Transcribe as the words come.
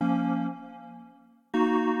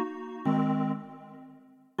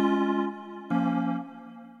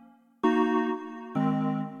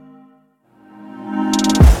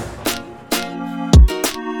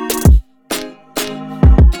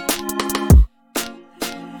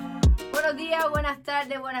Buenos días, buenas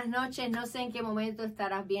tardes, buenas noches. No sé en qué momento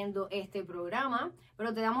estarás viendo este programa,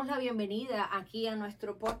 pero te damos la bienvenida aquí a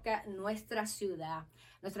nuestro podcast Nuestra Ciudad.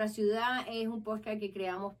 Nuestra Ciudad es un podcast que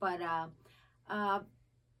creamos para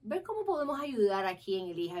ver cómo podemos ayudar aquí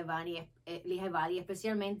en el Lehigh Valley,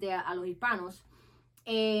 especialmente a los hispanos.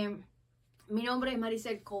 Mi nombre es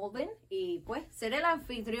Maricel Colvin y pues seré la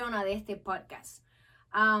anfitriona de este podcast.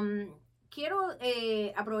 Quiero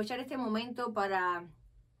aprovechar este momento para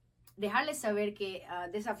dejarles saber que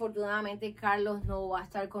desafortunadamente Carlos no va a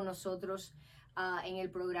estar con nosotros en el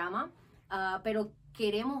programa, pero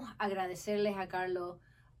queremos agradecerles a Carlos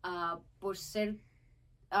por ser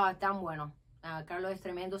tan bueno. Carlos es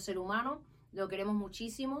tremendo ser humano, lo queremos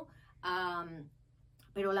muchísimo,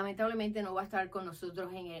 pero lamentablemente no va a estar con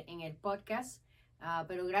nosotros en el podcast.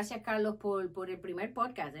 Pero gracias, Carlos, por el primer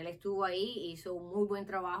podcast. Él estuvo ahí, hizo un muy buen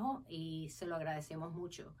trabajo y se lo agradecemos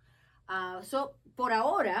mucho. Por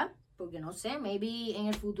ahora, porque no sé, maybe en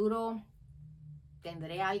el futuro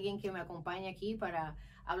tendré a alguien que me acompañe aquí para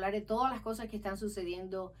hablar de todas las cosas que están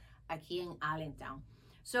sucediendo aquí en Allentown.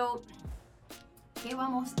 ¿Qué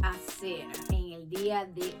vamos a hacer en el día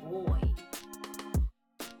de hoy?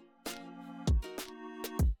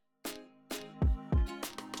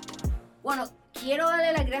 Bueno, quiero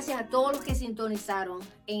darle las gracias a todos los que sintonizaron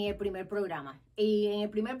en el primer programa. Y en el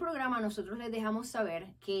primer programa nosotros les dejamos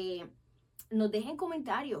saber que nos dejen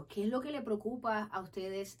comentarios, qué es lo que le preocupa a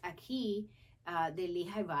ustedes aquí del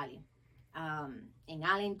Lehigh Valley, en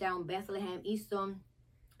Allentown, Bethlehem, Easton,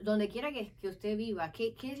 donde quiera que usted viva,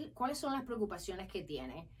 cuáles son las preocupaciones que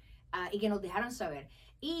tiene y que nos dejaran saber.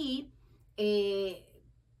 Y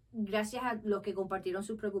gracias a los que compartieron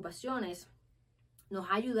sus preocupaciones,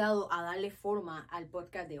 nos ha ayudado a darle forma al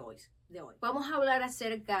podcast de hoy. Vamos a hablar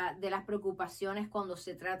acerca de las preocupaciones cuando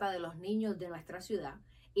se trata de los niños de nuestra ciudad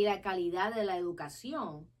y la calidad de la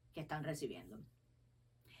educación que están recibiendo.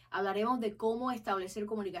 Hablaremos de cómo establecer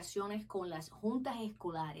comunicaciones con las juntas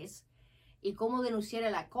escolares y cómo denunciar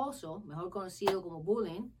el acoso, mejor conocido como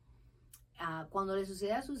bullying, cuando le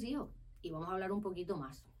sucede a sus hijos. Y vamos a hablar un poquito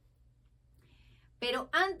más. Pero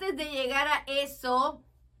antes de llegar a eso,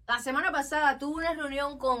 la semana pasada tuve una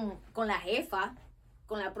reunión con la jefa,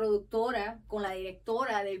 con la productora, con la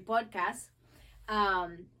directora del podcast.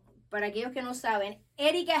 Para aquellos que no saben,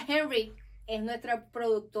 Erika Henry es nuestra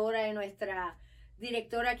productora y nuestra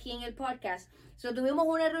directora aquí en el podcast. Tuvimos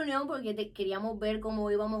una reunión porque queríamos ver cómo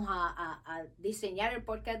íbamos a diseñar el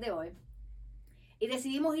podcast de hoy. Y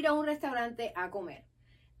decidimos ir a un restaurante a comer.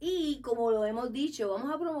 Y como lo hemos dicho, vamos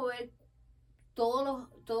a promover todos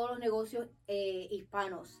los negocios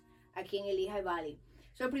hispanos aquí en el Lehigh Valley.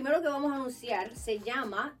 El primero que vamos a anunciar se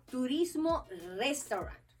llama Turismo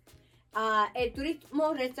Restaurant. El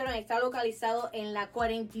Turismo Restaurant está localizado en la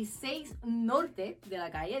 46 Norte de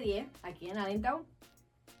la calle 10, aquí en Allentown.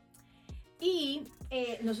 Y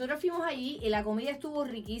nosotros fuimos allí y la comida estuvo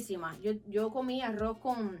riquísima. Yo comí arroz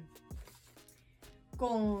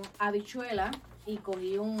con habichuela y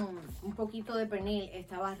cogí un poquito de pernil.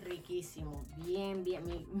 Estaba riquísimo, bien.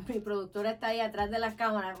 Mi productora está ahí atrás de las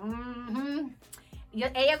cámaras.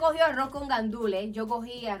 Ella cogió arroz con gandules, yo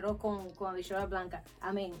cogí arroz con habichuela blanca.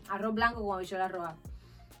 Arroz blanco con habichuela roja.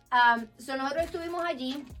 Nosotros estuvimos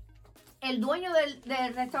allí. El dueño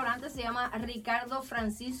del restaurante se llama Ricardo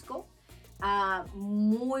Francisco.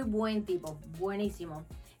 Muy buen tipo, buenísimo.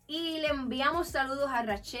 Y le enviamos saludos a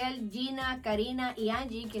Rachel, Gina, Karina y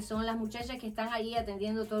Angie, que son las muchachas que están allí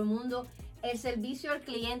atendiendo a todo el mundo. El servicio al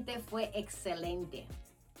cliente fue excelente.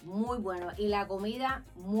 Muy bueno. Y la comida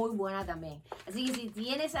muy buena también. Así que si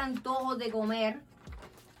tienes antojos de comer,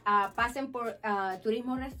 pasen por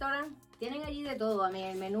Turismo Restaurant. Tienen allí de todo.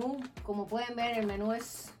 El menú, como pueden ver, el menú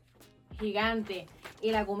es gigante.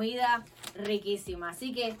 Y la comida riquísima.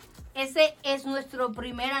 Así que ese es nuestro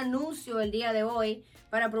primer anuncio el día de hoy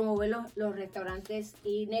para promover los restaurantes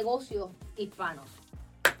y negocios hispanos.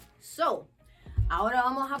 Ahora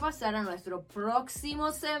vamos a pasar a nuestro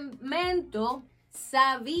próximo segmento.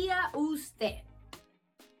 ¿Sabía usted?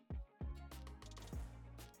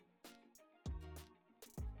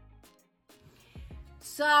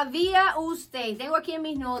 ¿Sabía usted? Tengo aquí en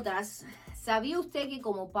mis notas. ¿Sabía usted que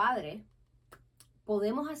como padre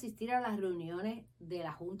podemos asistir a las reuniones de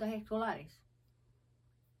las juntas escolares?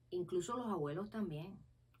 Incluso los abuelos también.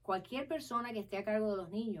 Cualquier persona que esté a cargo de los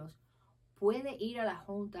niños puede ir a las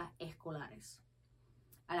juntas escolares,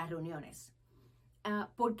 a las reuniones.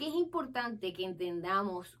 Porque es importante que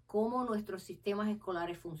entendamos cómo nuestros sistemas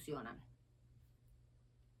escolares funcionan.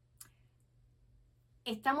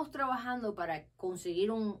 Estamos trabajando para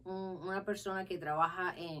conseguir una persona que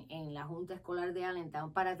trabaja en la Junta Escolar de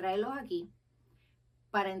Allentown para traerlos aquí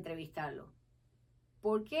para entrevistarlo.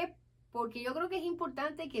 ¿Por qué? Porque yo creo que es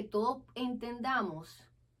importante que todos entendamos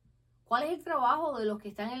cuál es el trabajo de los que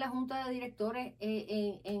están en la junta de directores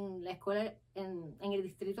en la escuela, en el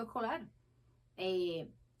distrito escolar.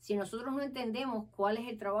 Si nosotros no entendemos cuál es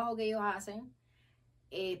el trabajo que ellos hacen,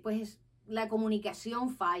 pues la comunicación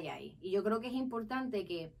falla ahí. Y yo creo que es importante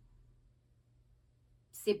que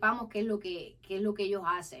sepamos qué es lo que ellos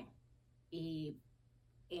hacen. Y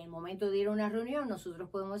en el momento de ir a una reunión, nosotros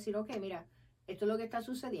podemos decir, ok, mira, esto es lo que está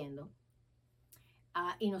sucediendo.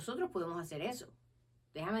 Y nosotros podemos hacer eso.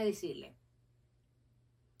 Déjame decirle.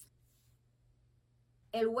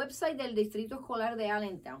 El website del Distrito Escolar de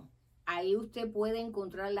Allentown, ahí usted puede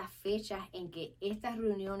encontrar las fechas en que estas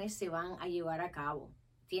reuniones se van a llevar a cabo.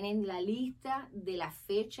 Tienen la lista de las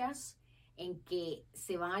fechas en que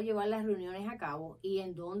se van a llevar las reuniones a cabo y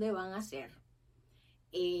en dónde van a ser.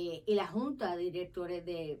 Y la junta de directores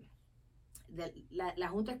la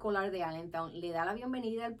Junta Escolar de Allentown le da la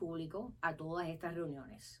bienvenida al público a todas estas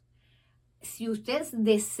reuniones. Si usted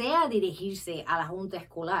desea dirigirse a la Junta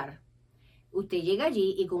Escolar, usted llega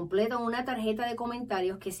allí y completa una tarjeta de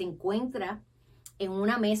comentarios que se encuentra en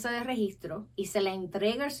una mesa de registro y se la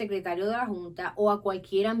entrega al secretario de la Junta o a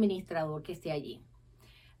cualquier administrador que esté allí.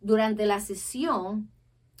 Durante la sesión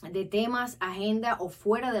de temas, agenda o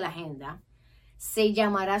fuera de la agenda, se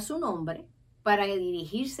llamará su nombre para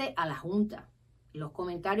dirigirse a la Junta. Los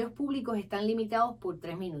comentarios públicos están limitados por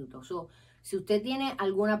 3 minutos. Si usted tiene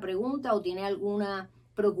alguna pregunta o tiene alguna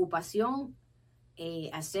preocupación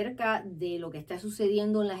acerca de lo que está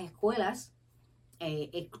sucediendo en las escuelas,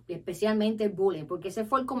 especialmente el bullying, porque ese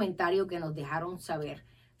fue el comentario que nos dejaron saber.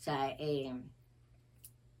 O sea,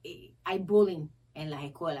 hay bullying en las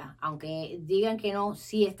escuelas, aunque digan que no,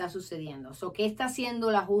 sí está sucediendo. ¿Qué está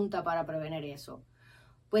haciendo la Junta para prevenir eso?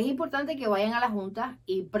 Pues es importante que vayan a la Junta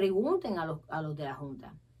y pregunten a los de la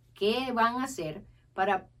Junta qué van a hacer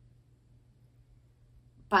para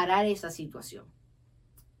parar esa situación.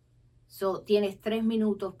 Tienes 3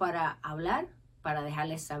 minutos para hablar, para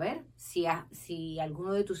dejarles saber. Si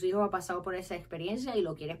alguno de tus hijos ha pasado por esa experiencia y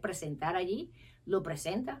lo quieres presentar allí, lo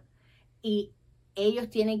presenta. Y ellos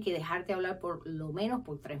tienen que dejarte hablar por lo menos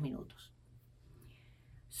por 3 minutos.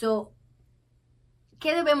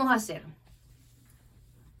 ¿Qué debemos hacer?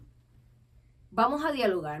 Vamos a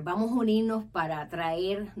dialogar, vamos a unirnos para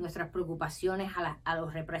traer nuestras preocupaciones a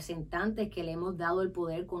los representantes que le hemos dado el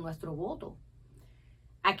poder con nuestro voto,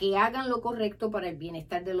 a que hagan lo correcto para el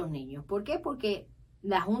bienestar de los niños. ¿Por qué? Porque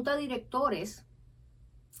la junta de directores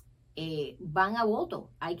van a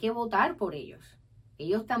voto, hay que votar por ellos.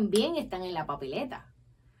 Ellos también están en la papeleta.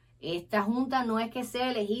 Esta junta no es que sea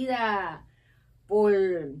elegida por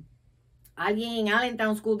alguien en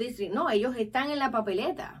Allentown School District, no, ellos están en la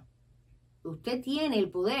papeleta. Usted tiene el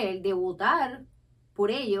poder de votar por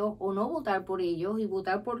ellos o no votar por ellos y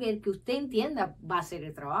votar por el que usted entienda va a hacer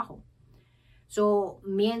el trabajo.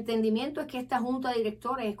 Mi entendimiento es que esta junta de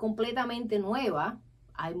directores es completamente nueva.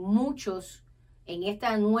 Hay muchos en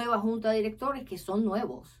esta nueva junta de directores que son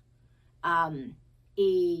nuevos.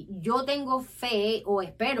 Y yo tengo fe o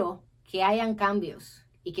espero que hayan cambios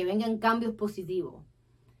y que vengan cambios positivos.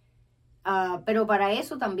 Pero para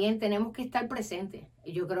eso también tenemos que estar presentes.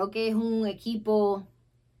 Yo creo que es un equipo,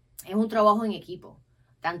 es un trabajo en equipo.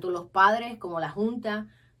 Tanto los padres como la junta,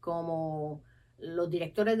 como los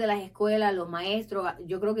directores de las escuelas, los maestros.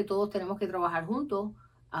 Yo creo que todos tenemos que trabajar juntos.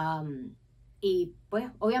 Y pues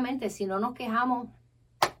obviamente si no nos quejamos,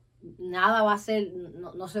 nada va a ser,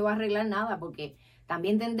 no se va a arreglar nada, porque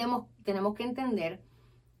también tenemos que entender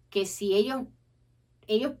que si ellos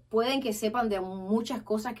pueden que sepan de muchas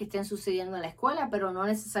cosas que estén sucediendo en la escuela, pero no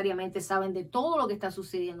necesariamente saben de todo lo que está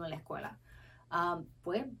sucediendo en la escuela.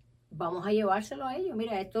 Pues vamos a llevárselo a ellos.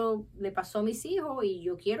 Mira, esto le pasó a mis hijos y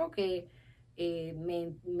yo quiero que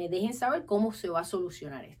me dejen saber cómo se va a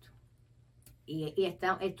solucionar esto. Y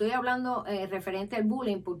estoy hablando referente al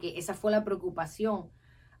bullying porque esa fue la preocupación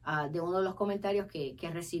de uno de los comentarios que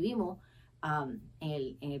recibimos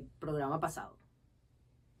en el programa pasado.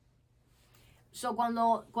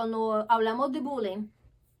 Cuando hablamos de bullying,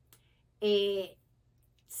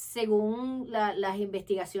 según las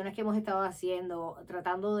investigaciones que hemos estado haciendo,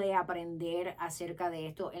 tratando de aprender acerca de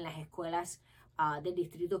esto en las escuelas del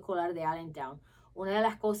Distrito Escolar de Allentown, una de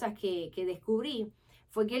las cosas que descubrí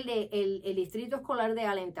fue que el Distrito Escolar de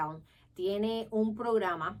Allentown tiene un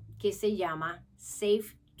programa que se llama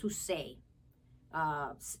Safe to Say.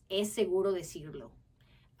 Es seguro decirlo.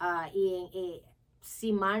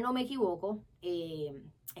 Si mal no me equivoco,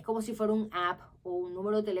 es como si fuera un app o un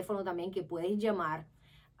número de teléfono también que puedes llamar,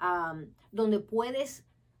 donde puedes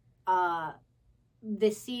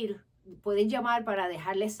decir pueden llamar para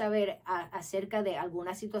dejarles saber acerca de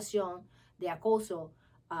alguna situación de acoso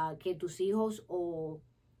que tus hijos o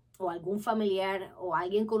algún familiar o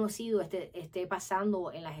alguien conocido esté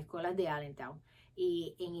pasando en las escuelas de Allentown.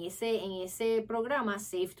 Y en ese programa,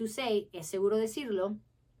 Safe to Say, es seguro decirlo,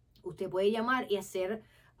 usted puede llamar y hacer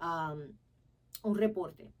un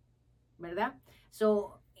reporte, ¿verdad?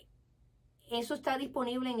 Eso está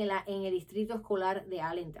disponible en el distrito escolar de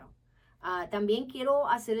Allentown. También quiero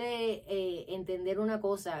hacerle entender una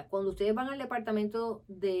cosa. Cuando ustedes van al departamento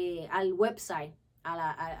al website,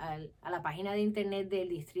 a la página de internet del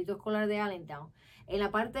distrito escolar de Allentown, en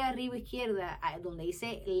la parte de arriba izquierda, donde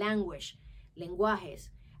dice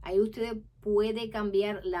lenguajes, ahí usted puede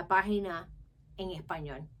cambiar la página en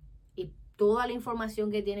español. Y toda la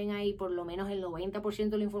información que tienen ahí, por lo menos el 90%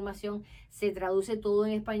 de la información, se traduce todo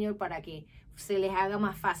en español para que se les haga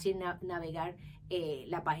más fácil navegar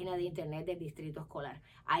la página de internet del distrito escolar.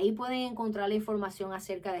 Ahí pueden encontrar la información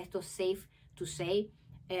acerca de estos Safe to Say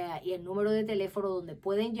y el número de teléfono donde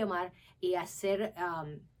pueden llamar y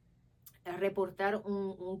reportar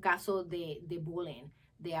un caso de bullying,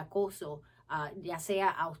 de acoso, ya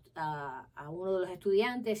sea a uno de los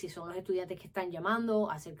estudiantes, si son los estudiantes que están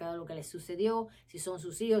llamando acerca de lo que les sucedió, si son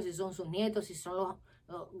sus hijos, si son sus nietos, si son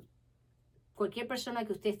cualquier persona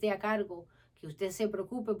que usted esté a cargo, que usted se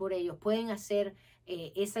preocupe por ellos, pueden hacer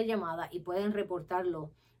esa llamada y pueden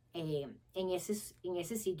reportarlo en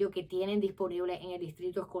ese sitio que tienen disponible en el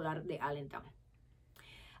distrito escolar de Allentown.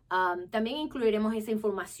 También incluiremos esa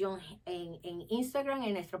información en Instagram,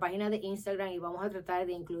 en nuestra página de Instagram, y vamos a tratar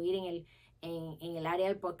de incluir en el área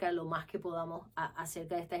del podcast lo más que podamos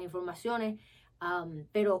acerca de estas informaciones,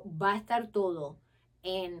 pero va a estar todo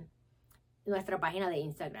en nuestra página de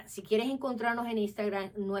Instagram. Si quieres encontrarnos en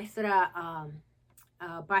Instagram, nuestra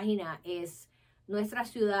página es Nuestra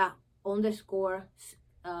Ciudad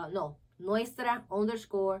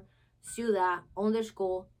Nuestra_Ciudad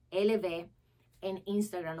 _LV en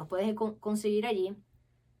Instagram. Nos puedes conseguir allí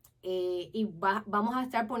y vamos a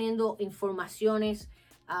estar poniendo informaciones,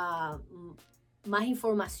 más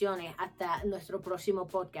informaciones hasta nuestro próximo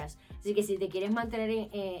podcast. Así que si te quieres mantener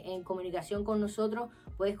en comunicación con nosotros,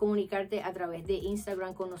 puedes comunicarte a través de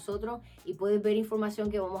Instagram con nosotros y puedes ver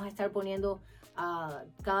información que vamos a estar poniendo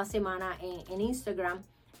cada semana en Instagram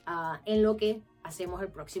en lo que hacemos el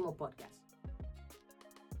próximo podcast.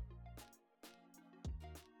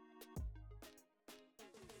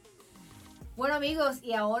 Bueno, amigos,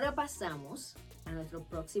 y ahora pasamos a nuestro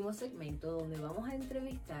próximo segmento donde vamos a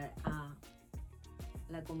entrevistar a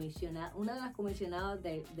una de las comisionadas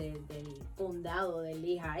del condado de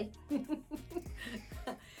Lehigh.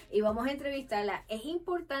 Y vamos a entrevistarla. Es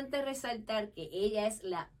importante resaltar que ella es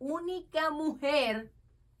la única mujer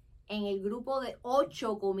en el grupo de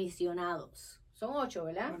 8 comisionados. Son 8,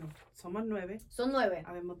 ¿verdad? Bueno, somos 9. Son 9.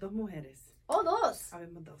 Habemos 2 mujeres. Oh, 2.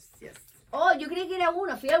 Habemos 2, yes. Oh, yo creí que era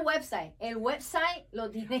 1. Fui al website. El website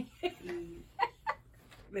lo tiene.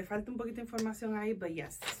 Me falta un poquito de información ahí, pero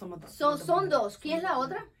yes, somos 2. Son 2. ¿Quién es la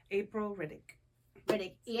otra? April Riddick.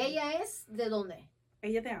 Riddick. ¿Y ella es de dónde?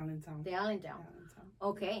 Ella es de Allentown. De Allentown.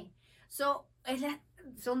 Ok. Son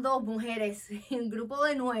 2 mujeres en un grupo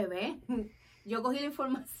de 9. Yo cogí la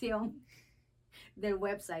información del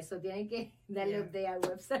website, so tienen que darle update al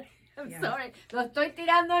website. I'm sorry, lo estoy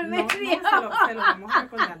tirando al medio. No, se lo vamos a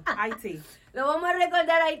recordar. IT. Lo vamos a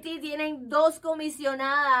recordar, IT. Tienen 2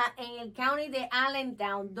 comisionadas en el county de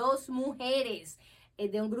Allentown, 2 mujeres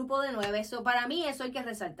de un grupo de 9. So, para mí eso hay que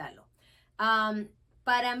resaltarlo.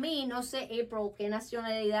 Para mí, no sé April qué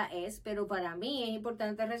nacionalidad es, pero para mí es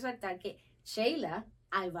importante resaltar que Sheila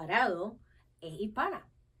Alvarado es hispana.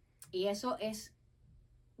 Y eso es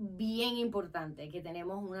bien importante, que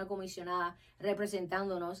tenemos una comisionada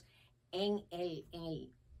representándonos en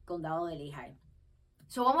el condado de Lehigh.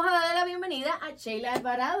 So, vamos a darle la bienvenida a Sheila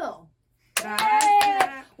Alvarado.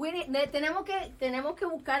 Tenemos que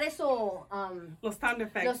buscar eso. Los sound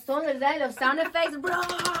effects. Los sound effects, bro.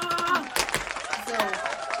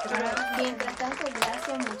 Mientras tanto,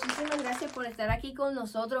 muchísimas gracias por estar aquí con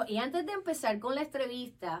nosotros. Y antes de empezar con la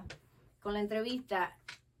entrevista,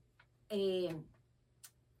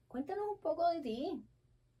 cuéntanos un poco de ti.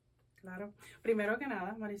 Claro. Primero que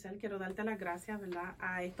nada, Maricel, quiero darte las gracias, ¿verdad?,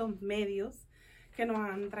 a estos medios que nos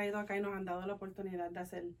han traído acá y nos han dado la oportunidad de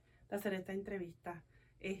hacer esta entrevista.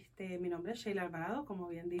 Mi nombre es Sheila Alvarado, como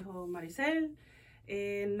bien dijo Maricel.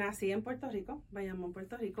 Nací en Puerto Rico, Bayamón,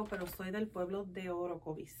 Puerto Rico, pero soy del pueblo de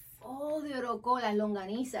Orocovis. Oh, de Orocó, las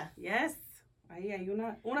longanizas. Yes. Ahí hay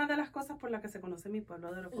una de las cosas por las que se conoce mi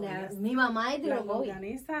pueblo de Orocovis. Mi mamá es de Orocovis. Las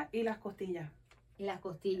longanizas y las costillas. Y las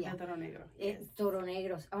costillas. El toro negro. Toro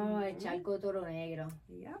negro. Oh, el charco de toro negro.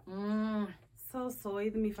 Yeah. caso soy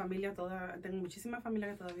de mi familia tengo muchísima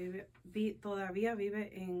familia que todavía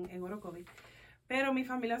vive en Orocovi. Pero mi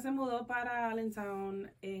familia se mudó para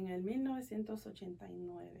Allentown en el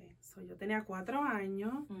 1989. Yo tenía 4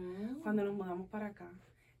 años cuando nos mudamos para acá.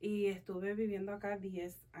 Y estuve viviendo acá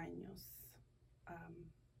 10 años.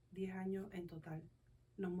 10 años en total.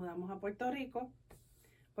 Nos mudamos a Puerto Rico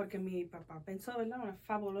porque mi papá pensó, ¿verdad? Una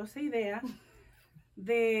fabulosa idea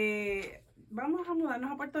de vamos a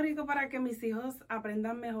mudarnos a Puerto Rico para que mis hijos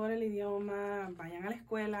aprendan mejor el idioma, vayan a la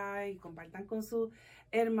escuela y compartan con sus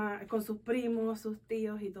con sus primos, sus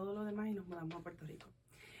tíos y todo lo demás, y nos mudamos a Puerto Rico.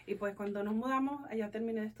 Y pues cuando nos mudamos, allá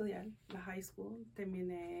terminé de estudiar la high school,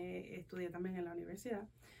 estudié también en la universidad.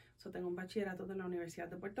 Tengo un bachillerato de la Universidad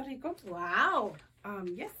de Puerto Rico. ¡Wow!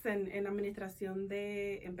 Yes, en administración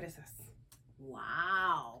de empresas.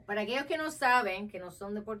 ¡Wow! Para aquellos que no saben, que no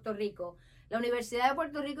son de Puerto Rico, la Universidad de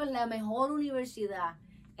Puerto Rico es la mejor universidad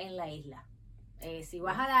en la isla. Si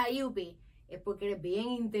vas a la UP es porque eres bien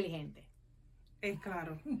inteligente. Es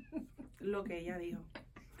claro, lo que ella dijo.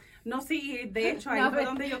 No, sí, de hecho, ahí fue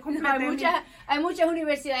donde yo completé. Hay muchas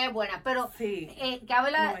universidades buenas, pero sí, cabe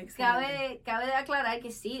aclarar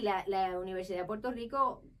que sí, la Universidad de Puerto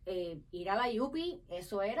Rico, ir a la UP,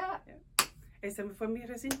 eso era... Ese fue mi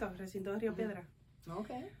recinto de Río Piedra.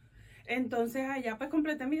 Okay. Entonces allá pues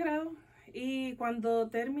completé mi grado y cuando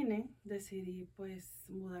terminé decidí pues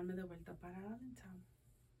mudarme de vuelta para Allentown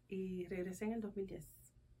y regresé en el 2010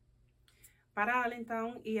 para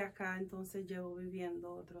Allentown y acá entonces llevo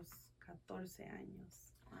viviendo otros 14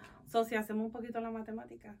 años. Wow. Si hacemos un poquito la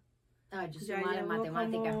matemática. Yo soy mala en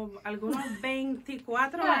matemática. Algunos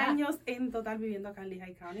 24 años en total viviendo acá en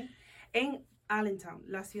Lehigh County, en Allentown,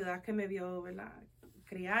 la ciudad que me vio, ¿verdad?,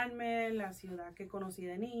 criarme, la ciudad que conocí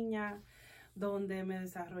de niña, donde me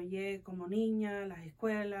desarrollé como niña, las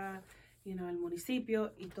escuelas, el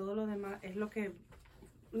municipio y todo lo demás es lo que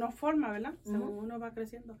nos forma, ¿verdad? Según uno va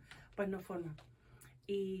creciendo, pues nos forma.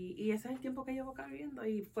 Y ese es el tiempo que llevo acá viviendo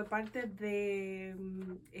y fue parte de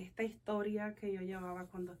esta historia que yo llevaba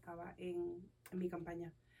cuando estaba en mi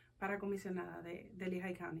campaña para comisionada de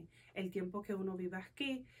Lehigh County. El tiempo que uno vive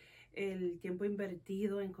aquí, el tiempo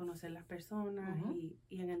invertido en conocer las personas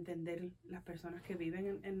y en entender las personas que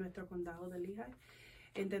viven en nuestro condado de Lehigh,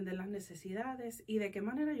 entender las necesidades y de qué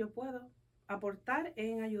manera yo puedo aportar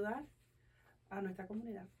en ayudar a nuestra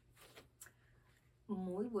comunidad.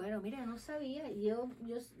 Muy bueno, mira, no sabía, yo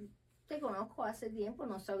te conozco hace tiempo,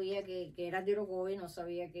 no sabía que eras de Orocovi, no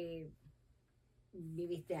sabía que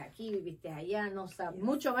viviste aquí, viviste allá,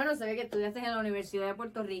 mucho menos sabía que estudiaste en la Universidad de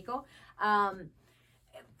Puerto Rico.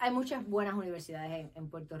 Hay muchas buenas universidades en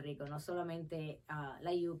Puerto Rico, no solamente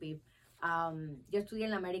la UP. Yo estudié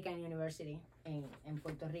en la American University en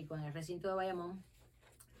Puerto Rico, en el recinto de Bayamón.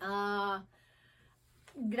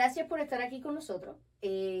 Gracias por estar aquí con nosotros.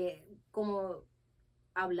 Como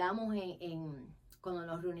hablamos cuando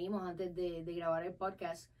nos reunimos antes de grabar el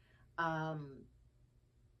podcast,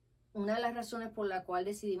 una de las razones por la cual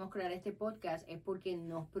decidimos crear este podcast es porque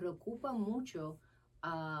nos preocupa mucho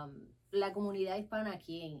la comunidad hispana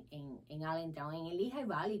aquí en Allentown, en el Lehigh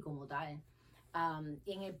Valley como tal.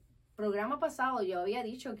 En el programa pasado yo había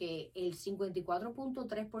dicho que el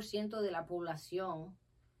 54.3% de la población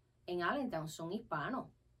en Allentown son hispanos.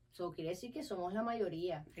 Eso quiere decir que somos la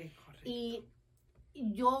mayoría. Es correcto. Y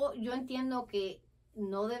yo entiendo que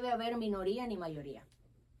no debe haber minoría ni mayoría,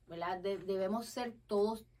 ¿verdad? Debemos ser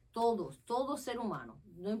todos ser humanos.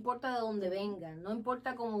 No importa de dónde vengan, no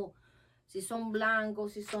importa si son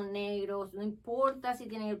blancos, si son negros, no importa si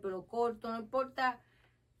tienen el pelo corto, no importa,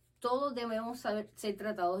 todos debemos ser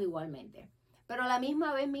tratados igualmente. Pero a la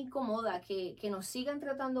misma vez me incomoda que nos sigan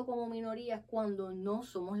tratando como minorías cuando no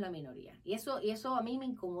somos la minoría. Y eso a mí me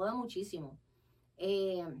incomoda muchísimo.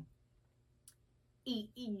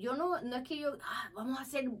 Y yo no es que vamos a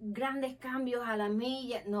hacer grandes cambios a la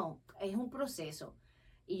milla. No, es un proceso.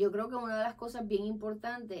 Y yo creo que una de las cosas bien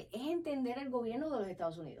importantes es entender el gobierno de los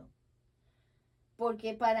Estados Unidos.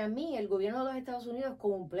 Porque para mí el gobierno de los Estados Unidos es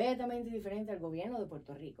completamente diferente al gobierno de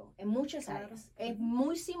Puerto Rico. En muchas áreas. Es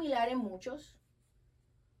muy similar en muchos,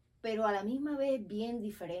 pero a la misma vez bien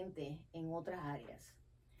diferente en otras áreas.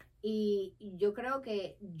 Y yo creo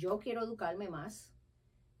que yo quiero educarme más.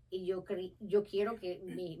 Y yo quiero que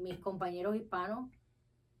mis compañeros hispanos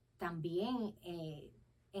también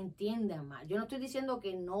entiendan más. Yo no estoy diciendo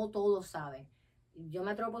que no todos saben. Yo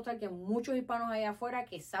me atrevo a apostar que hay muchos hispanos allá afuera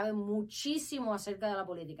que saben muchísimo acerca de la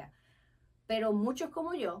política. Pero muchos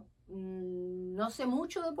como yo, no sé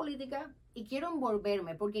mucho de política y quiero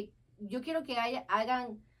envolverme porque yo quiero que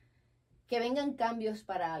vengan cambios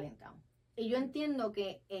para Allentown. Y yo entiendo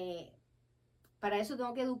que para eso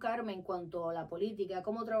tengo que educarme en cuanto a la política,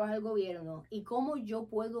 cómo trabaja el gobierno y cómo yo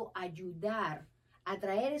puedo ayudar a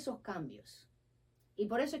traer esos cambios. Y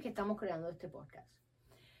por eso es que estamos creando este podcast.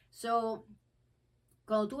 So,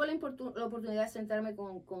 cuando tuve la oportunidad de sentarme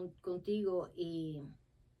contigo y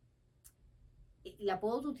la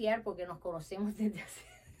puedo tutear porque nos conocemos desde hace...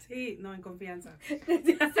 Sí, no, en confianza.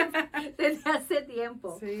 desde hace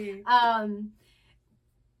tiempo. Sí.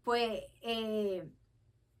 Pues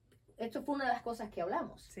esto fue una de las cosas que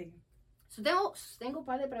hablamos. Sí. So, tengo un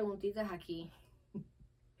par de preguntitas aquí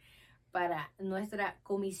para nuestra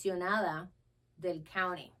comisionada del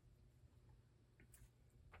county.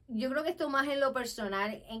 Yo creo que esto más en lo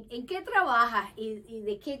personal. ¿En qué trabajas y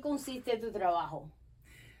de qué consiste tu trabajo?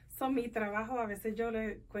 Mi trabajo, a veces yo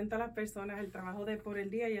le cuento a las personas el trabajo de por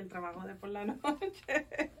el día y el trabajo de por la noche.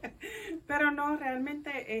 Pero no,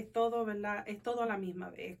 realmente es todo, ¿verdad? Es todo a la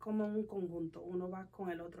misma vez, es como un conjunto, uno va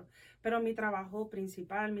con el otro. Pero mi trabajo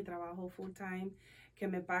principal, mi trabajo full time, que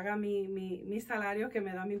me paga mi salario, que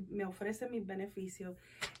me ofrece mis beneficios,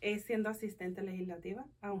 es siendo asistente legislativa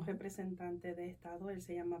a un representante de estado. Él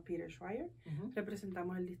se llama Peter Schreier.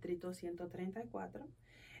 Representamos el distrito 134.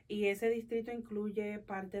 Y ese distrito incluye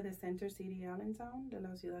parte de Center City, Allentown, de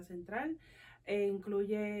la ciudad central.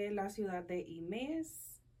 Incluye la ciudad de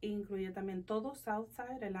Emmaus. Incluye también todo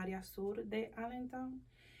Southside, el área sur de Allentown.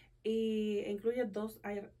 Y incluye dos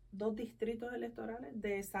distritos electorales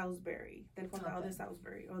de Salisbury, del condado de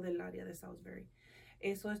Salisbury o del área de Salisbury.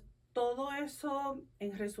 Todo eso,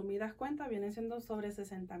 en resumidas cuentas, vienen siendo sobre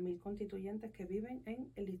 60,000 constituyentes que viven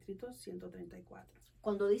en el distrito 134.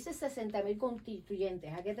 Cuando dices 60,000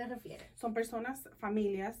 constituyentes, ¿a qué te refieres? Son personas,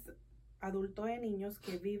 familias, adultos y niños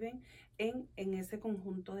que viven en ese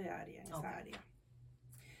conjunto de área, en esa área.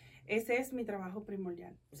 Ese es mi trabajo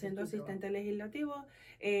primordial, siendo asistente legislativo.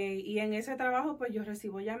 Y en ese trabajo, pues yo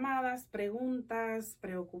recibo llamadas, preguntas,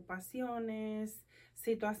 preocupaciones,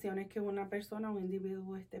 situaciones que una persona o un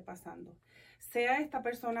individuo esté pasando. Sea esta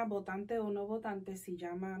persona votante o no votante, si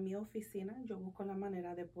llama a mi oficina, yo busco la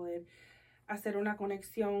manera de poder hacer una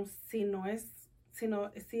conexión si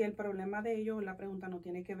el problema de ellos, la pregunta no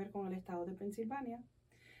tiene que ver con el estado de Pensilvania,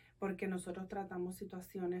 porque nosotros tratamos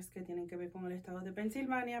situaciones que tienen que ver con el estado de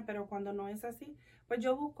Pensilvania, pero cuando no es así, pues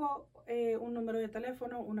yo busco un número de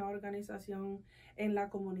teléfono, una organización en la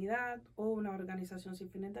comunidad o una organización sin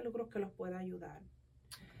fines de lucro que los pueda ayudar.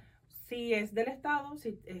 Si es del estado,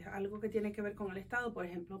 si es algo que tiene que ver con el estado, por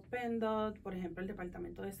ejemplo, PennDOT, por ejemplo, el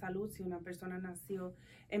Departamento de Salud, si una persona nació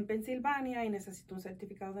en Pensilvania y necesita un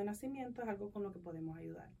certificado de nacimiento, es algo con lo que podemos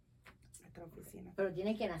ayudar a nuestra oficina. Pero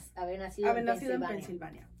tiene que haber nacido en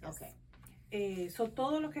Pensilvania. Okay.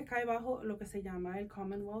 Todo lo que cae bajo lo que se llama el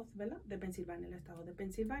Commonwealth, ¿verdad? De Pensilvania, el estado de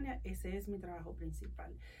Pensilvania, ese es mi trabajo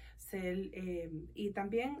principal. Y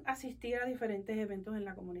también asistir a diferentes eventos en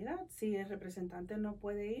la comunidad. Si el representante no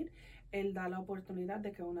puede ir, él da la oportunidad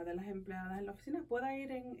de que una de las empleadas en la oficina pueda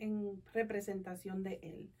ir en representación de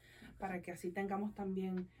él, para que así tengamos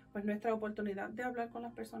también pues nuestra oportunidad de hablar con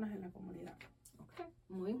las personas en la comunidad. Okay.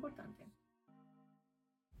 Muy importante.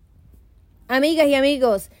 Amigas y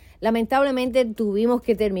amigos, lamentablemente tuvimos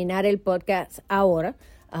que terminar el podcast ahora.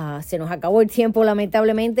 Se nos acabó el tiempo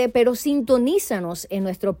lamentablemente, pero sintonízanos en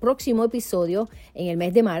nuestro próximo episodio en el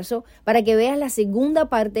mes de marzo para que veas la segunda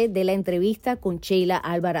parte de la entrevista con Sheila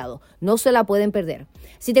Alvarado. No se la pueden perder.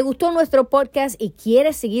 Si te gustó nuestro podcast y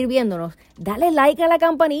quieres seguir viéndonos, dale like a la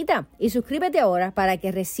campanita y suscríbete ahora para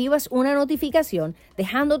que recibas una notificación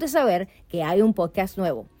dejándote saber que hay un podcast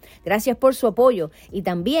nuevo. Gracias por su apoyo y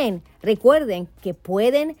también recuerden que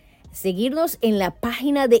pueden seguirnos en la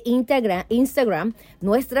página de Instagram,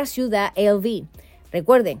 Nuestra Ciudad LV.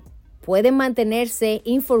 Recuerden, pueden mantenerse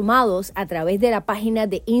informados a través de la página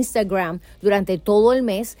de Instagram durante todo el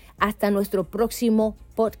mes hasta nuestro próximo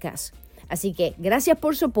podcast. Así que gracias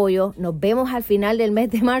por su apoyo. Nos vemos al final del mes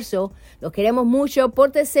de marzo. Los queremos mucho.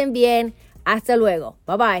 Pórtense bien. Hasta luego.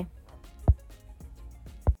 Bye bye.